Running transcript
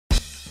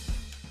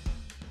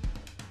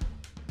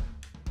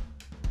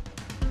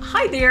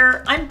Hi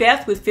there, I'm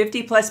Beth with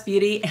 50 Plus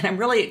Beauty, and I'm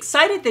really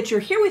excited that you're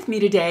here with me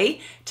today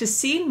to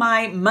see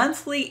my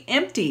monthly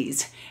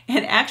empties.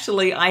 And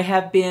actually, I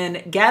have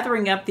been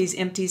gathering up these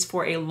empties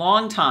for a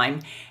long time.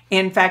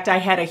 In fact, I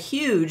had a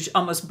huge,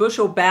 almost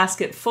bushel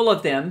basket full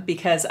of them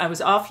because I was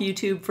off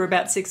YouTube for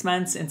about 6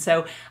 months, and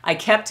so I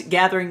kept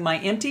gathering my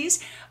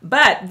empties.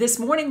 But this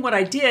morning what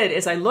I did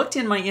is I looked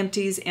in my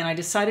empties and I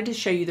decided to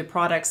show you the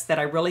products that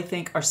I really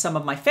think are some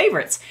of my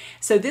favorites.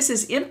 So this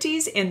is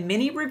empties and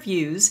mini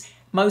reviews.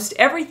 Most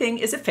everything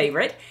is a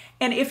favorite.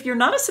 And if you're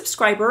not a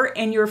subscriber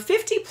and you're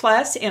 50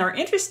 plus and are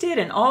interested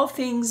in all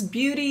things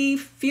beauty,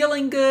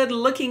 feeling good,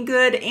 looking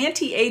good,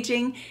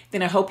 anti-aging,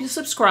 then I hope you'll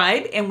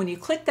subscribe. And when you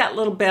click that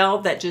little bell,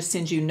 that just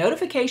sends you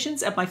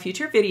notifications of my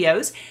future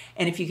videos.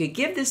 And if you could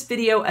give this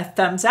video a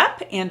thumbs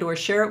up and or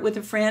share it with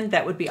a friend,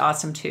 that would be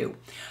awesome too.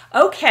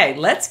 Okay,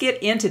 let's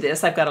get into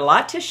this. I've got a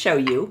lot to show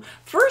you.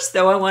 First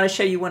though, I want to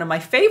show you one of my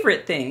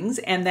favorite things,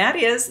 and that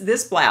is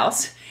this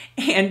blouse.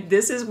 And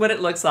this is what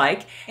it looks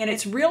like. And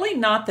it's really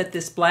not that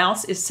this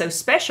blouse is so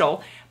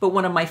special, but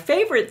one of my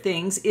favorite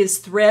things is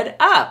Thread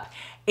Up.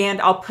 And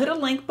I'll put a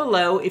link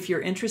below if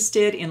you're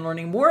interested in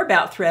learning more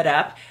about Thread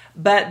Up.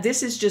 But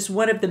this is just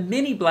one of the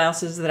mini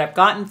blouses that I've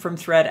gotten from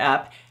Thread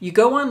Up. You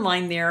go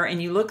online there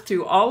and you look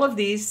through all of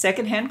these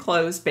secondhand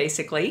clothes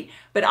basically,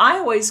 but I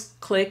always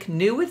click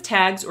new with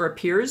tags or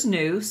appear as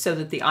new so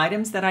that the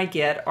items that I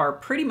get are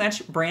pretty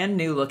much brand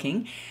new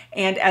looking.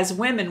 And as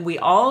women, we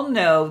all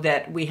know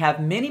that we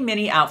have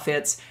many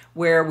outfits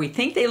where we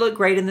think they look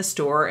great in the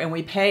store and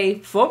we pay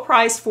full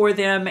price for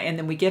them, and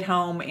then we get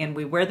home and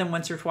we wear them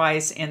once or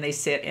twice and they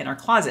sit in our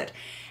closet.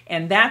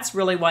 And that's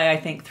really why I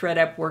think Thread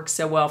Up works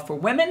so well for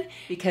women,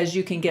 because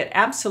you can get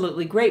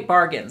absolutely great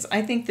bargains.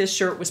 I think this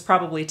shirt was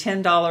probably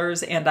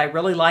 $10 and I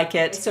really like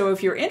it. So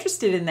if you're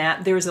interested in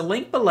that, there's a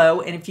link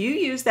below, and if you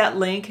use that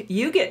link,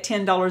 you get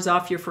 $10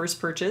 off your first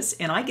purchase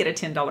and I get a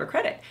 $10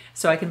 credit.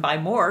 So I can buy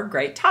more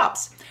great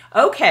tops.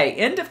 Okay,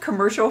 end of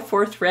commercial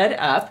for Thread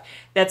Up.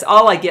 That's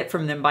all I get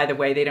from them, by the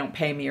way. They don't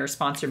pay me or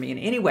sponsor me in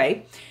any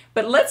way.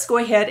 But let's go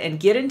ahead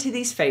and get into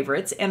these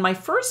favorites. And my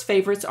first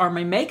favorites are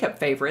my makeup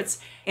favorites.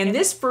 And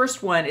this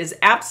first one is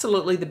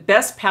absolutely the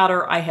best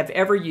powder I have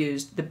ever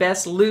used, the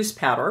best loose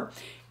powder.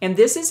 And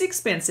this is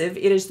expensive.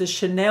 It is the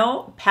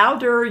Chanel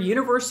Powder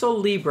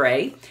Universal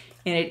Libre,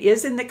 and it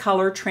is in the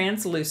color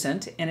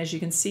translucent. And as you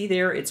can see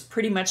there, it's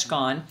pretty much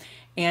gone.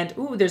 And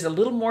ooh, there's a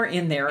little more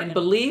in there. And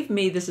believe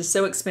me, this is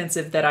so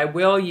expensive that I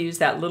will use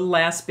that little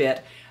last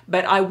bit.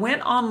 But I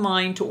went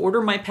online to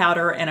order my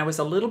powder and I was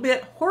a little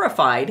bit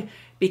horrified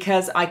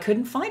because I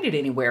couldn't find it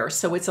anywhere.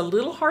 So it's a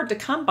little hard to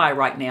come by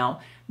right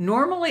now.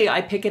 Normally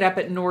I pick it up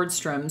at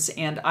Nordstrom's,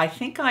 and I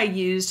think I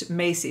used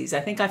Macy's.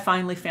 I think I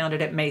finally found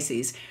it at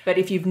Macy's. But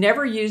if you've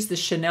never used the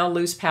Chanel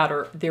loose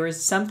powder, there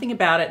is something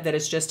about it that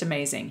is just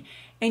amazing.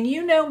 And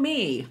you know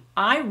me,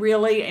 I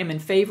really am in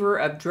favor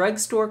of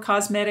drugstore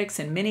cosmetics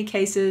in many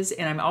cases,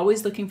 and I'm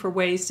always looking for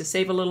ways to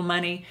save a little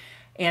money.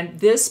 And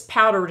this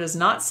powder does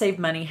not save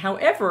money.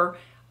 However,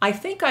 I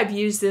think I've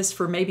used this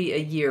for maybe a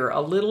year.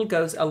 A little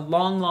goes a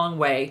long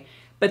way.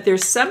 But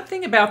there's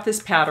something about this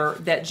powder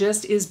that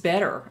just is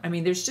better. I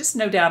mean, there's just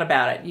no doubt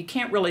about it. You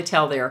can't really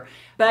tell there.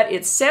 But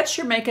it sets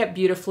your makeup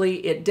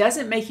beautifully. It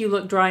doesn't make you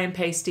look dry and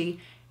pasty.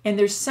 And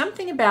there's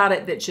something about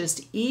it that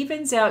just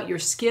evens out your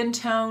skin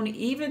tone,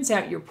 evens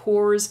out your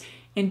pores,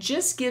 and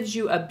just gives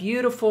you a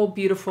beautiful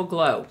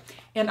glow.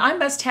 And I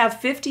must have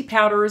 50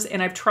 powders,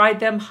 and I've tried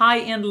them high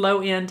end,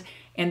 low end,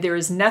 and there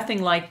is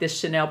nothing like this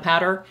Chanel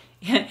powder.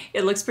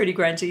 It looks pretty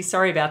grungy,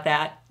 sorry about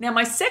that. Now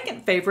my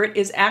second favorite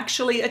is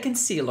actually a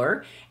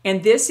concealer,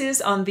 and this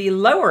is on the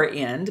lower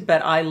end,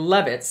 but I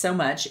love it so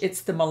much.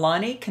 It's the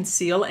Milani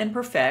Conceal and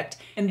Perfect,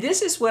 and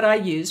this is what I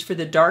use for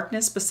the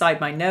darkness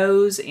beside my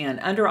nose and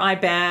under eye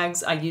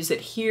bags. I use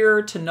it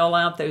here to null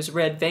out those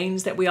red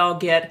veins that we all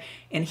get,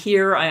 and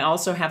here I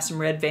also have some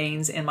red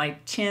veins, and my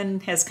chin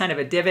has kind of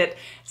a divot,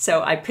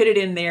 so I put it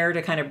in there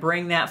to kind of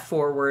bring that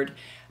forward.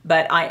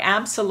 But I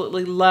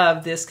absolutely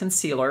love this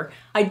concealer.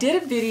 I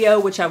did a video,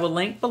 which I will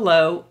link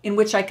below, in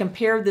which I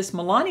compared this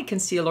Milani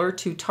concealer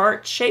to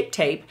Tarte Shape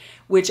Tape,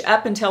 which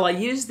up until I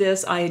used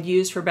this, I had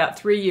used for about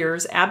 3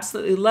 years.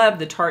 Absolutely love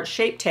the Tarte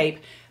Shape Tape,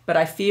 but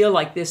I feel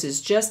like this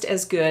is just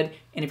as good.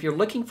 And if you're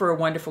looking for a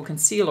wonderful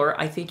concealer,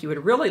 I think you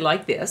would really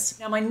like this.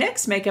 Now my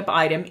next makeup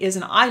item is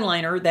an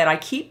eyeliner that I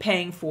keep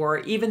paying for,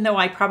 even though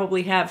I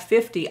probably have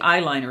 50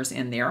 eyeliners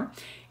in there.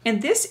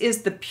 And this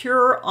is the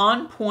Pure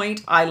On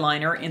Point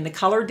eyeliner in the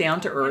color Down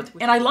to Earth.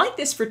 And I like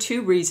this for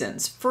 2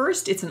 reasons.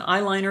 First, it's an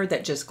eyeliner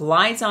that just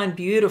glides on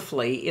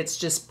beautifully. It's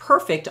just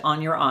perfect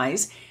on your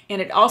eyes.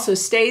 And it also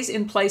stays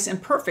in place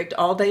and perfect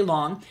all day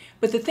long.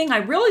 But the thing I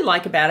really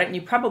like about it, and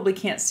you probably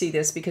can't see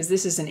this because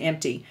this is an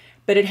empty,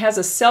 but it has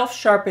a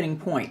self-sharpening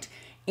point.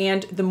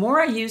 And the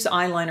more I use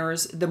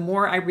eyeliners, the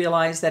more I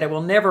realize that I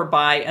will never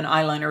buy an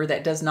eyeliner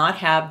that does not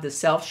have the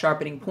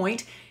self-sharpening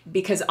point,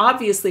 because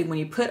obviously when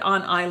you put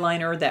on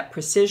eyeliner, that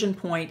precision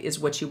point is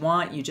what you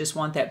want. You just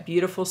want that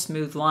beautiful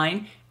smooth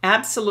line.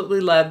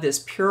 Absolutely love this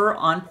Pure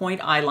On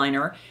Point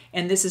eyeliner,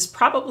 and this is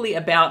probably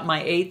about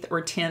my 8th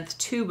or 10th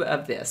tube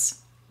of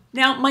this.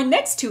 Now, my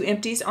next two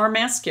empties are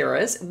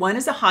mascaras. One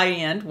is a high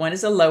end, one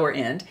is a lower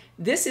end.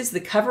 This is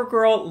the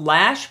CoverGirl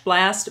Lash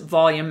Blast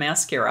Volume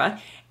Mascara.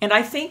 And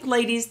I think,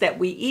 ladies, that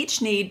we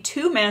each need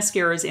two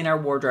mascaras in our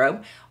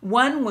wardrobe.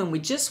 One when we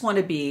just want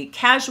to be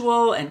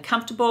casual and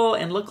comfortable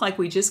and look like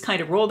we just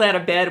kind of rolled out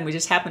of bed and we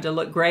just happen to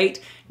look great.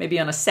 Maybe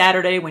on a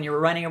Saturday when you're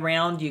running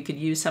around, you could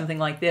use something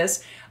like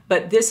this.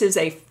 But this is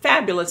a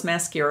fabulous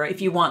mascara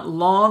if you want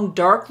long,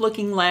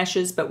 dark-looking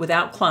lashes but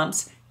without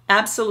clumps.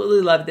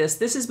 Absolutely love this.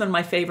 This has been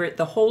my favorite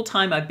the whole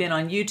time I've been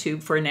on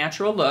YouTube for a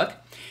natural look.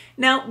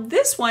 Now,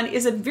 this one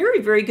is a very,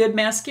 very good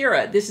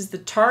mascara. This is the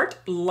Tarte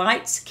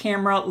Lights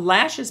Camera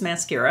Lashes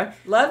Mascara.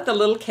 Love the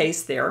little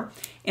case there.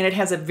 And it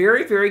has a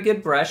very, very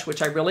good brush,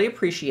 which I really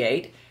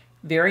appreciate.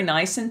 Very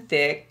nice and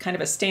thick, kind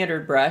of a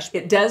standard brush.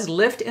 It does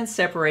lift and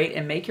separate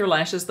and make your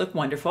lashes look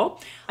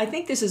wonderful. I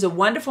think this is a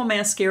wonderful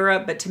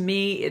mascara, but to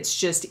me, it's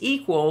just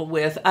equal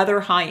with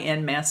other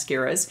high-end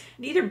mascaras.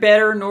 Neither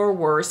better nor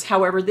worse.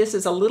 However, this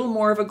is a little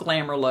more of a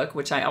glamour look,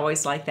 which I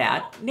always like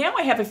that. Now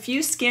I have a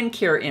few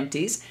skincare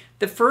empties.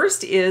 The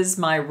first is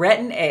my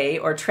Retin-a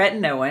or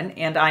tretinoin,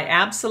 and I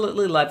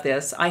absolutely love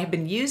this. I have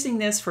been using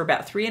this for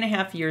about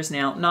 3.5 years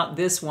now, not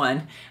this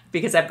one,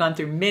 because I've gone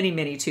through many,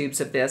 many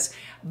tubes of this,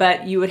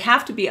 but you would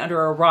have to be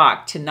under a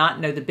rock to not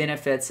know the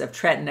benefits of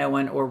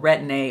tretinoin or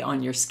Retin-a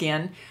on your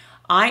skin.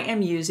 I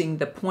am using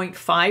the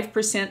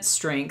 0.5%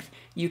 strength.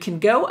 You can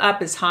go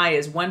up as high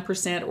as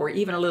 1% or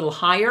even a little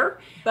higher,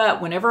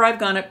 but whenever I've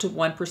gone up to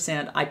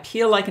 1%, I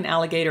peel like an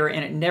alligator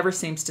and it never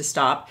seems to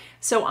stop.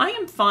 So I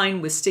am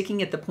fine with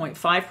sticking at the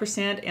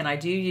 0.5%, and I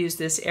do use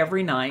this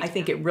every night. I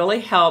think it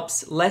really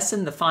helps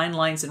lessen the fine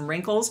lines and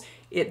wrinkles.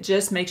 It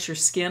just makes your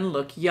skin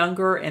look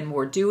younger and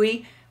more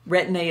dewy.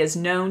 Retin-a is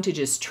known to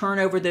just turn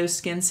over those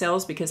skin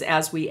cells because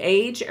as we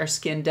age, our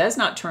skin does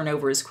not turn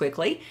over as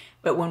quickly.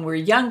 But when we're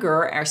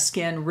younger, our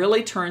skin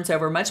really turns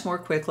over much more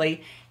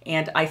quickly.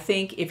 And I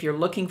think if you're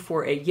looking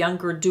for a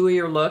younger,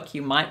 dewier look,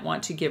 you might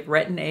want to give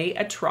Retin-a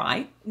a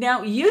try.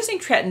 Now, using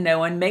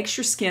tretinoin makes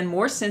your skin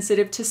more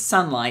sensitive to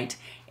sunlight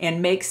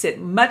and makes it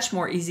much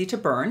more easy to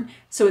burn.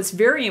 So it's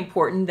very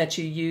important that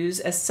you use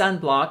a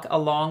sunblock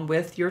along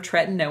with your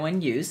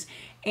tretinoin use.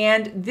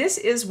 And this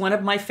is one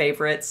of my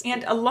favorites.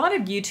 And a lot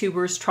of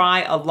YouTubers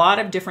try a lot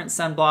of different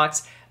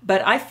sunblocks,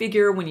 but I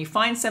figure when you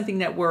find something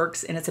that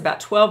works and it's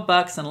about 12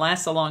 bucks and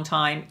lasts a long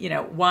time, you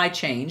know, why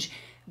change?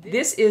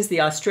 This is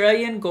the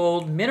Australian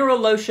Gold Mineral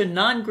Lotion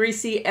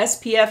Non-Greasy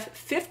SPF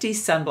 50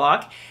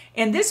 Sunblock.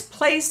 And this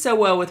plays so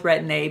well with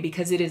Retin-a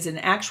because it is an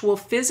actual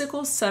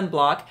physical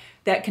sunblock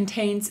that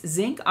contains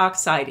zinc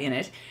oxide in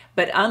it.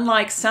 But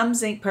unlike some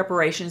zinc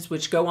preparations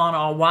which go on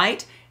all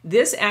white,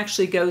 this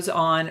actually goes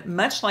on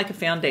much like a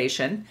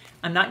foundation.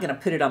 I'm not going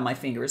to put it on my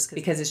fingers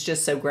because it's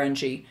just so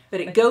grungy, but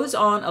it goes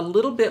on a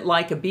little bit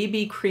like a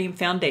BB cream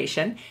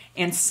foundation.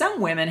 And some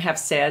women have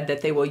said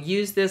that they will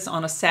use this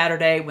on a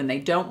Saturday when they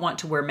don't want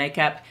to wear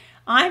makeup.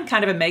 I'm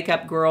kind of a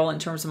makeup girl in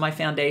terms of my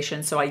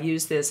foundation, so I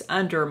use this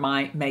under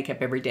my makeup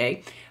every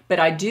day. But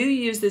I do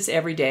use this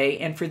every day,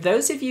 and for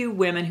those of you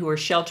women who are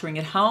sheltering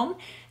at home,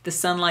 the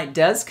sunlight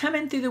does come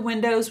in through the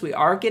windows. We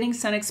are getting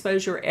sun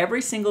exposure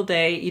every single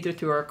day, either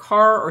through our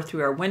car or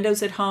through our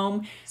windows at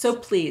home. So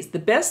please, the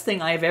best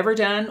thing I have ever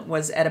done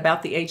was at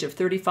about the age of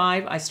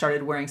 35, I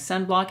started wearing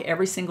sunblock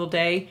every single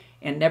day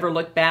and never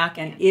looked back.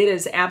 And it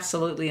is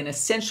absolutely an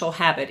essential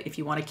habit if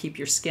you want to keep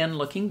your skin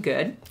looking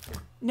good.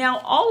 Now,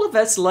 all of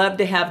us love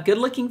to have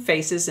good-looking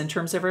faces in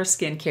terms of our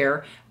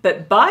skincare,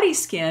 but body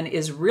skin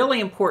is really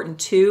important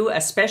too,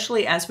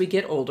 especially as we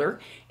get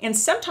older. And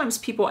sometimes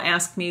people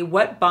ask me,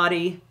 what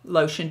body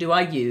lotion do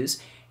I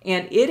use?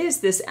 And it is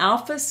this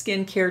Alpha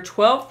Skincare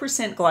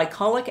 12%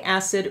 glycolic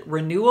acid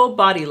renewal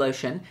body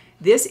lotion.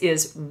 This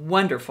is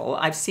wonderful.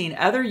 I've seen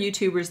other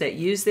YouTubers that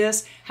use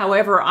this.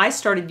 However, I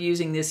started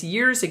using this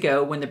years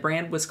ago when the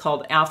brand was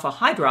called Alpha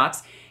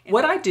Hydrox.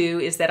 What I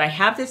do is that I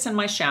have this in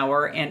my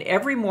shower, and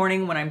every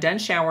morning when I'm done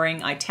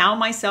showering, I towel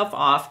myself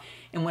off,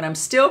 and when I'm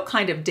still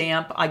kind of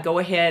damp, I go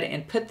ahead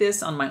and put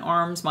this on my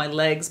arms, my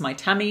legs, my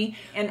tummy.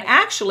 And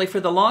actually, for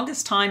the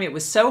longest time, it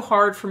was so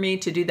hard for me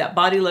to do that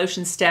body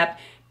lotion step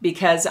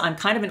because I'm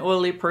kind of an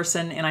oily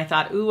person, and I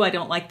thought, ooh, I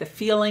don't like the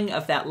feeling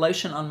of that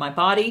lotion on my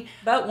body.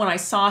 But when I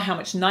saw how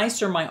much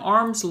nicer my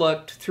arms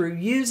looked through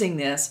using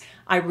this,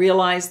 I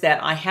realized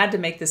that I had to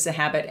make this a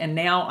habit, and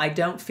now I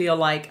don't feel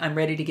like I'm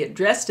ready to get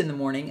dressed in the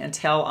morning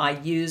until I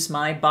use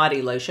my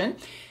body lotion.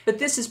 But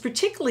this is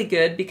particularly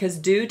good because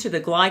due to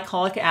the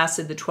glycolic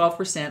acid, the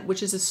 12%,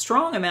 which is a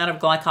strong amount of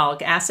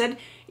glycolic acid,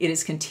 it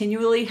is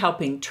continually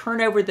helping turn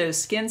over those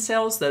skin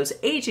cells, those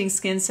aging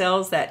skin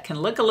cells that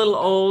can look a little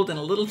old and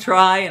a little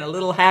dry and a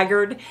little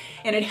haggard.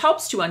 And it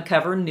helps to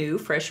uncover new,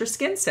 fresher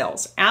skin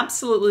cells.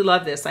 Absolutely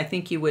love this. I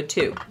think you would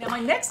too. Now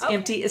my next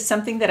empty is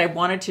something that I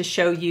wanted to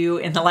show you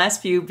in the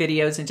last few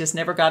videos and just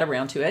never got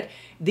around to it.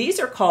 These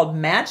are called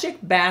Magic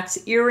Backs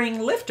Earring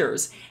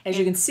Lifters. As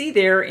you can see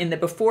there in the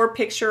before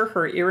picture,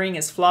 her earring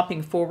is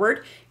flopping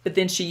forward, but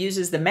then she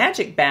uses the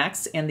Magic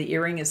Backs and the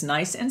earring is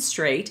nice and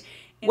straight.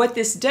 What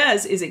this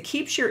does is it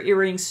keeps your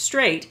earrings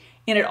straight,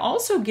 and it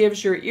also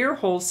gives your ear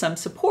holes some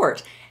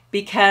support.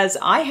 because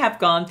I have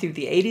gone through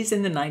the 80s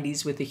and the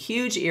 90s with the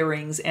huge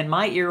earrings, and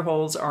my ear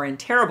holes are in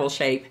terrible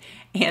shape,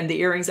 and the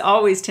earrings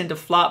always tend to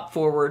flop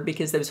forward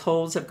because those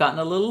holes have gotten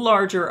a little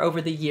larger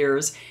over the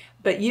years.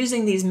 But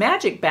using these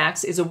magic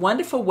backs is a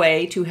wonderful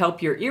way to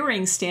help your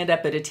earrings stand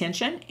up at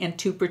attention and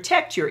to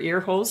protect your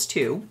ear holes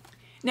too.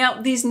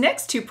 Now, these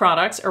next two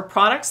products are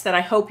products that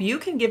I hope you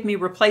can give me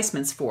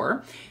replacements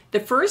for. The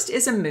first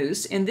is a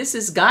mousse, and this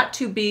has got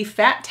to be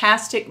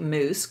Fatastic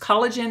Mousse,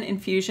 Collagen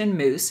Infusion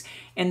Mousse,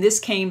 and this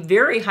came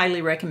very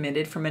highly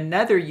recommended from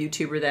another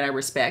YouTuber that I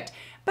respect.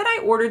 But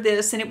I ordered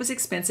this and it was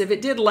expensive.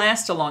 It did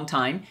last a long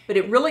time, but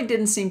it really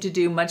didn't seem to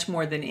do much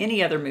more than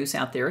any other mousse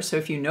out there. So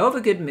if you know of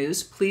a good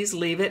mousse, please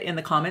leave it in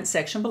the comments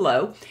section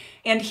below.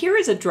 And here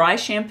is a dry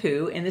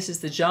shampoo, and this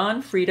is the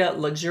John Frieda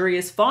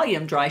Luxurious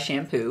Volume Dry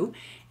Shampoo.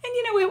 And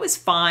you know, it was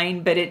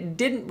fine, but it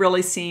didn't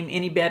really seem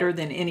any better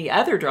than any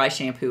other dry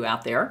shampoo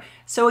out there.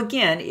 So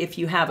again, if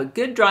you have a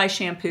good dry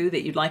shampoo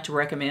that you'd like to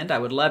recommend, I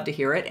would love to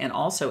hear it, and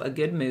also a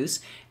good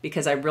mousse,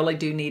 because I really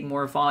do need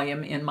more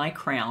volume in my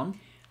crown.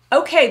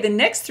 Okay, the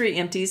next three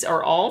empties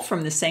are all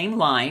from the same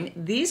line.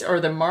 These are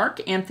the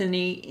Marc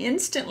Anthony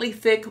Instantly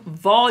Thick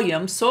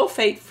Volume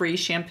Sulfate-Free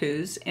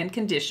Shampoos and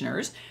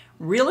Conditioners.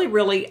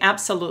 Really,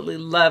 absolutely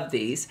love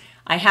these.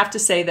 I have to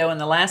say though, in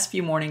the last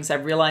few mornings,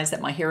 I've realized that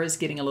my hair is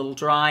getting a little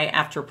dry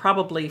after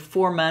probably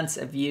 4 months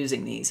of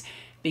using these,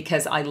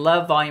 because I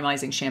love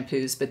volumizing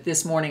shampoos, but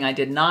this morning I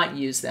did not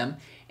use them.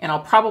 And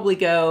I'll probably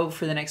go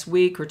for the next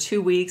week or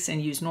 2 weeks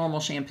and use normal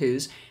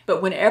shampoos.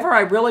 But whenever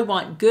I really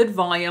want good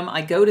volume,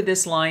 I go to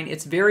this line.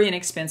 It's very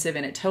inexpensive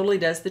and it totally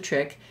does the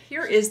trick.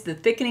 Here is the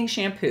thickening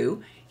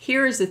shampoo.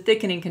 Here is the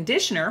thickening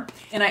conditioner.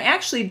 And I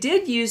actually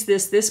did use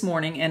this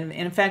morning, and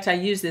in fact I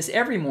use this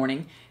every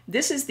morning.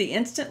 This is the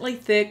Instantly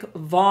Thick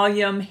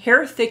Volume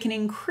Hair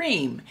Thickening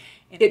Cream.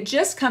 It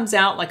just comes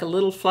out like a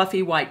little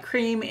fluffy white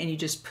cream, and you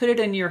just put it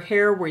in your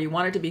hair where you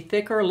want it to be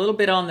thicker, a little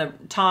bit on the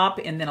top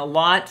and then a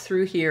lot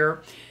through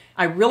here.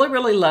 I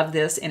really love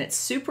this, and it's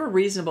super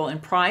reasonable in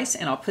price,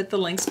 and I'll put the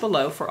links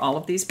below for all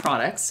of these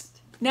products.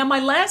 Now my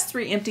last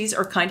three empties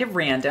are kind of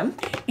random,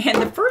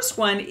 and the first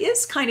one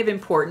is kind of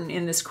important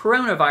in this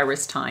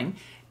coronavirus time,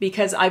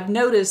 because I've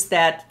noticed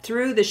that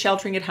through the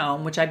sheltering at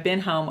home, which I've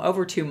been home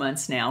over 2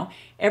 months now,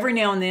 every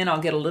now and then I'll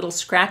get a little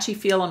scratchy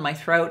feel in my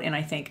throat and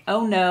I think,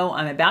 oh no,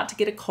 I'm about to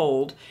get a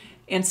cold.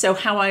 And so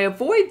how I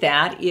avoid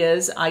that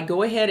is I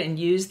go ahead and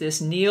use this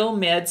Neil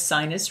Med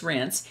Sinus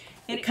Rinse.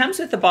 And it comes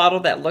with a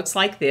bottle that looks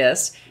like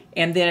this,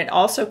 and then it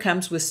also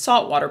comes with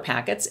saltwater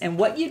packets. And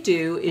what you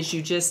do is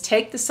you just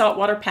take the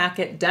saltwater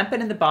packet, dump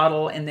it in the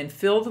bottle, and then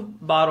fill the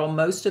bottle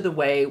most of the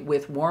way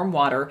with warm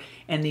water,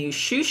 and then you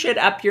shoosh it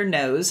up your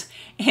nose.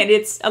 And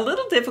it's a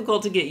little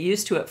difficult to get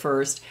used to at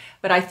first,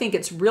 but I think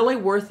it's really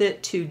worth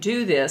it to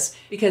do this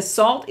because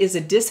salt is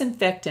a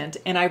disinfectant,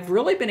 and I've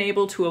really been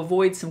able to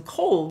avoid some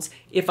colds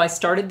if I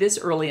started this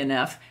early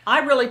enough. I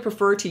really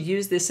prefer to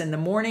use this in the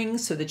morning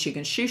so that you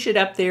can shoosh it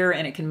up there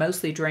and it can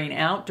mostly drain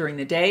out during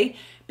the day,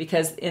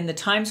 because in the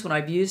times when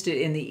I've used it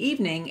in the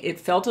evening,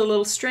 it felt a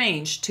little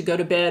strange to go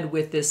to bed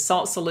with this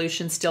salt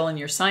solution still in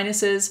your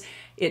sinuses.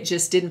 It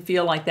just didn't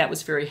feel like that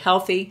was very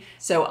healthy.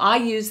 So I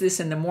use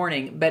this in the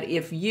morning, but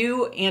if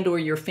you and or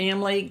your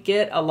family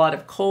get a lot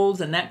of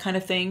colds and that kind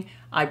of thing,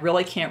 I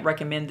really can't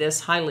recommend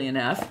this highly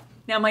enough.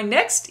 Now my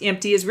next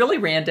empty is really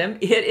random.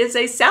 It is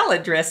a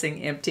salad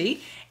dressing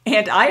empty,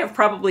 and I have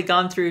probably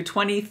gone through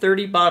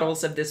 20-30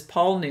 bottles of this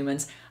Paul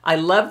Newman's. I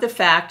love the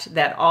fact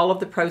that all of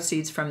the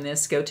proceeds from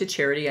this go to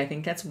charity. I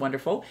think that's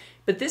wonderful.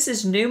 But this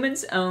is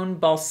Newman's Own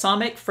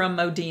Balsamic from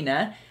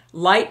Modena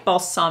Light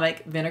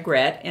Balsamic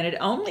Vinaigrette, and it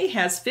only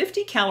has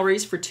 50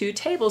 calories for 2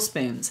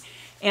 tablespoons.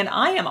 And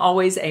I am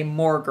always a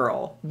more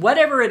girl.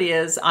 Whatever it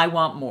is, I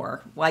want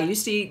more. Well, I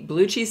used to eat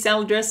blue cheese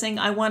salad dressing,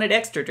 I wanted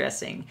extra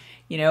dressing.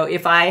 You know,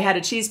 if I had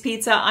a cheese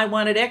pizza, I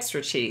wanted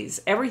extra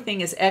cheese.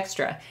 Everything is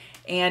extra.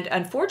 And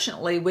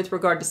unfortunately, with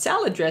regard to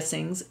salad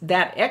dressings,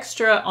 that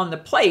extra on the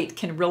plate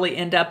can really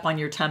end up on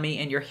your tummy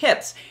and your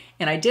hips.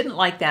 And I didn't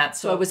like that,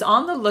 so I was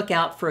on the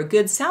lookout for a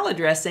good salad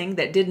dressing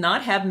that did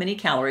not have many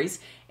calories.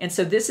 And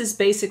so this is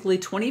basically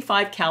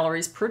 25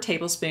 calories per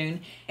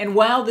tablespoon. And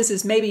while this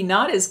is maybe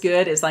not as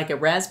good as like a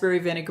raspberry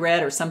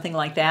vinaigrette or something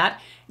like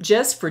that,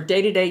 just for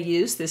day-to-day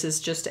use, this is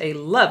just a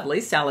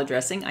lovely salad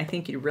dressing. I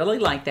think you'd really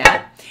like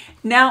that.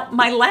 Now,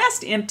 my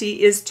last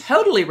empty is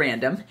totally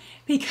random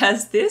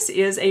because this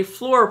is a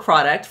floor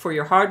product for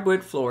your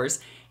hardwood floors.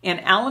 And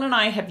Alan and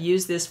I have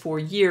used this for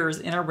years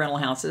in our rental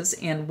houses,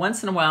 and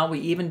once in a while we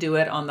even do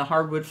it on the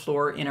hardwood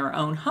floor in our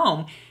own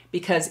home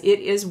because it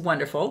is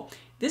wonderful.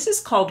 This is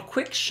called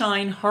Quick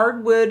Shine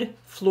Hardwood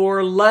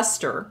Floor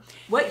Luster.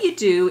 What you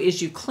do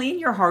is you clean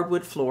your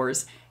hardwood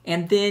floors,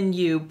 and then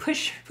you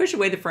push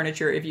away the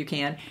furniture if you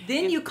can.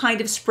 Then you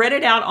kind of spread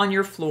it out on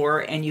your floor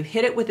and you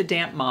hit it with a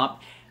damp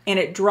mop, and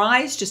it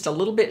dries just a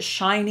little bit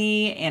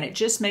shiny, and it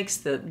just makes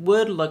the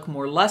wood look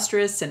more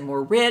lustrous and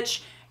more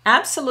rich.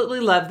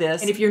 Absolutely love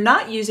this. And if you're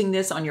not using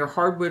this on your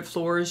hardwood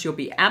floors, you'll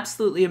be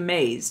absolutely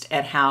amazed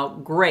at how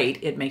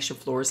great it makes your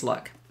floors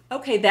look.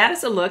 Okay, that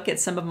is a look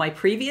at some of my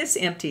previous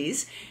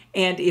empties.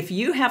 And if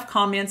you have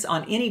comments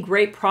on any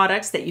great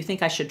products that you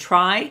think I should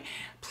try,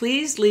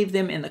 please leave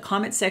them in the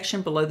comment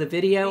section below the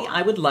video.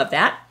 I would love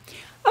that.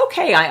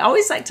 Okay, I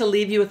always like to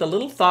leave you with a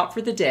little thought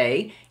for the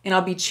day, and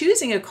I'll be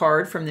choosing a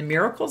card from the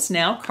Miracles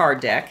Now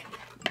card deck.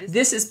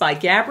 This is by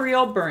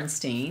Gabrielle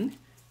Bernstein.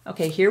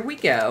 Okay, here we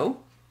go.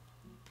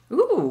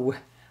 Ooh,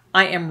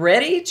 I am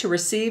ready to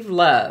receive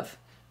love.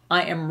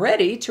 I am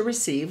ready to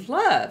receive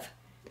love.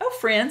 Oh,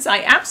 friends,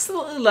 I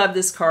absolutely love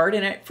this card,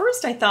 and at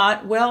first I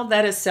thought, well,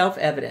 that is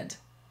self-evident.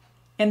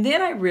 And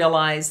then I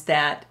realized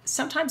that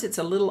sometimes it's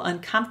a little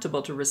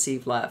uncomfortable to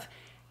receive love.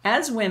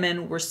 As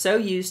women, we're so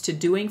used to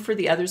doing for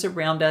the others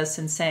around us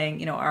and saying,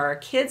 you know, are our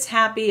kids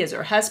happy? Is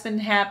our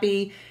husband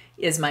happy?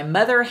 Is my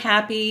mother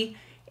happy?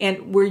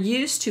 And we're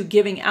used to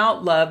giving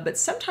out love, but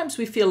sometimes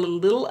we feel a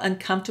little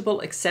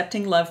uncomfortable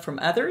accepting love from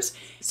others.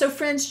 So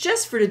friends,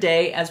 just for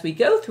today, as we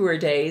go through our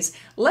days,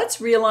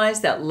 let's realize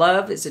that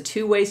love is a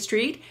two-way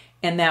street,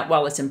 and that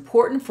while it's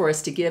important for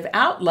us to give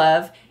out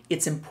love,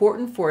 it's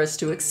important for us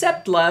to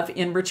accept love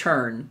in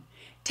return.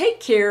 Take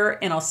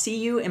care, and I'll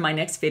see you in my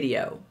next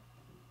video.